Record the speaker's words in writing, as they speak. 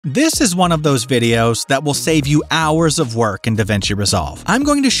This is one of those videos that will save you hours of work in Davinci Resolve. I'm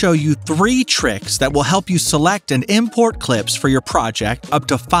going to show you 3 tricks that will help you select and import clips for your project up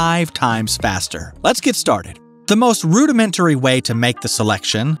to 5 times faster. Let's get started. The most rudimentary way to make the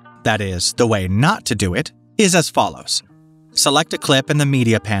selection, that is, the way not to do it, is as follows. Select a clip in the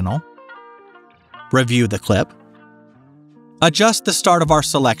media panel, review the clip, adjust the start of our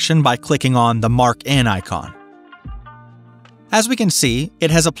selection by clicking on the Mark In icon. As we can see, it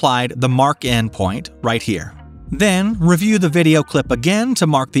has applied the Mark In point right here. Then, review the video clip again to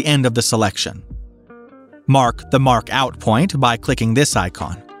mark the end of the selection. Mark the Mark Out point by clicking this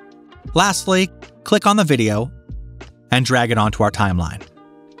icon. Lastly, click on the video and drag it onto our timeline.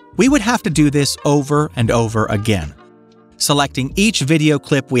 We would have to do this over and over again, selecting each video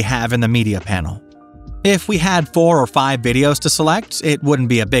clip we have in the media panel. If we had 4 or 5 videos to select, it wouldn't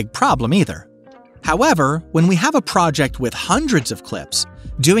be a big problem either. However, when we have a project with hundreds of clips,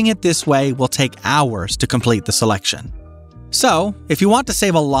 doing it this way will take hours to complete the selection. So, if you want to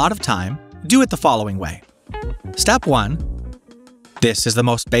save a lot of time, do it the following way. Step 1. This is the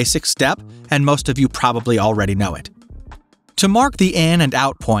most basic step, and most of you probably already know it. To mark the in and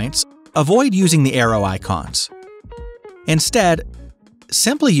out points, avoid using the arrow icons. Instead,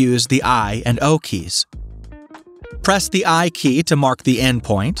 simply use the I and O keys. Press the I key to mark the in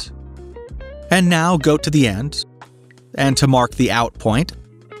point, and now go to the end, and to mark the out point,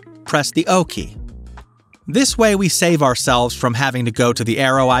 press the O key. This way we save ourselves from having to go to the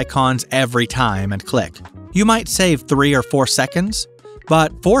arrow icons every time and click. You might save 3 or 4 seconds,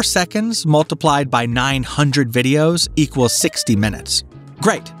 but 4 seconds multiplied by 900 videos equals 60 minutes.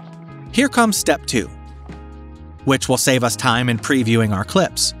 Great! Here comes step 2, which will save us time in previewing our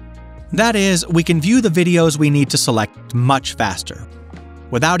clips. That is, we can view the videos we need to select much faster,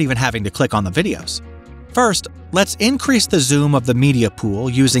 without even having to click on the videos. First, let's increase the zoom of the media pool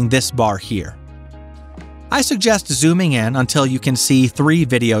using this bar here. I suggest zooming in until you can see 3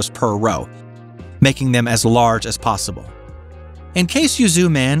 videos per row, making them as large as possible. In case you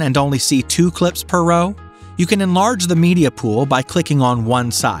zoom in and only see 2 clips per row, you can enlarge the media pool by clicking on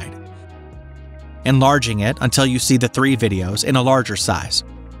one side, enlarging it until you see the 3 videos in a larger size.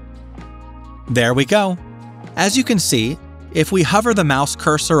 There we go. As you can see, if we hover the mouse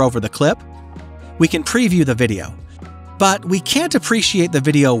cursor over the clip, we can preview the video. But we can't appreciate the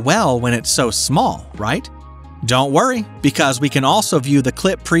video well when it's so small, right? Don't worry, because we can also view the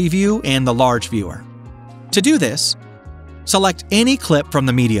clip preview in the large viewer. To do this, select any clip from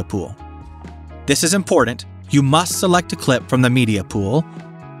the media pool. This is important. You must select a clip from the media pool,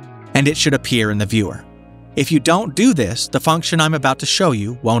 and it should appear in the viewer. If you don't do this, the function I'm about to show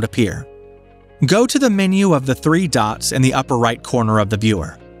you won't appear. Go to the menu of the 3 dots in the upper right corner of the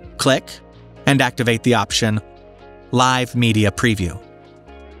viewer. Click and activate the option Live Media Preview.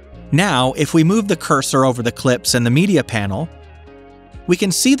 Now, if we move the cursor over the clips in the media panel, we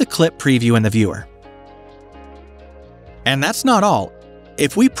can see the clip preview in the viewer. And that's not all.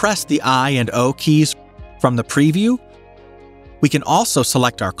 If we press the I and O keys from the preview, we can also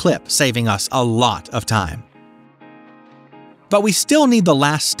select our clip, saving us a lot of time. But we still need the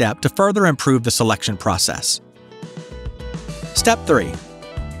last step to further improve the selection process. Step 3.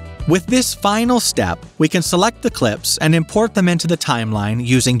 With this final step, we can select the clips and import them into the timeline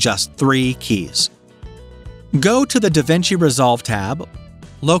using just 3 keys. Go to the Davinci Resolve tab,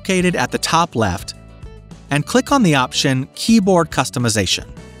 located at the top left, and click on the option Keyboard Customization.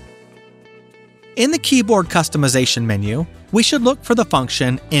 In the Keyboard Customization menu, we should look for the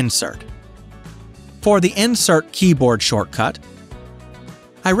function Insert. For the Insert keyboard shortcut,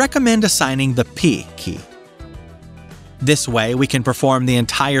 I recommend assigning the P key. This way, we can perform the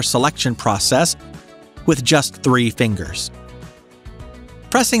entire selection process with just 3 fingers.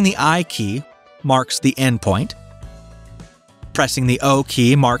 Pressing the I key marks the in point, pressing the O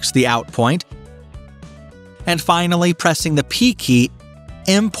key marks the out point, and finally, pressing the P key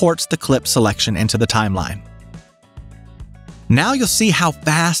imports the clip selection into the timeline. Now you'll see how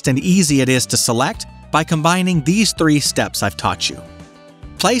fast and easy it is to select by combining these 3 steps I've taught you.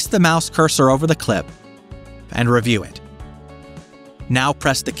 Place the mouse cursor over the clip and review it. Now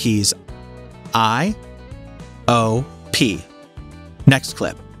press the keys I, O, P. Next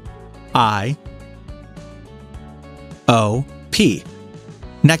clip. I, O, P.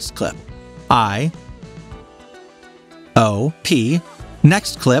 Next clip. I, O, P.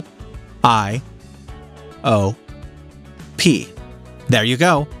 Next clip. I, O, P. There you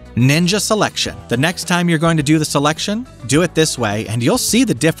go. Ninja selection. The next time you're going to do the selection, do it this way and you'll see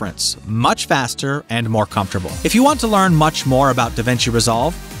the difference, much faster and more comfortable. If you want to learn much more about Davinci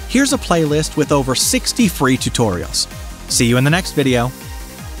Resolve, here's a playlist with over 60 free tutorials. See you in the next video.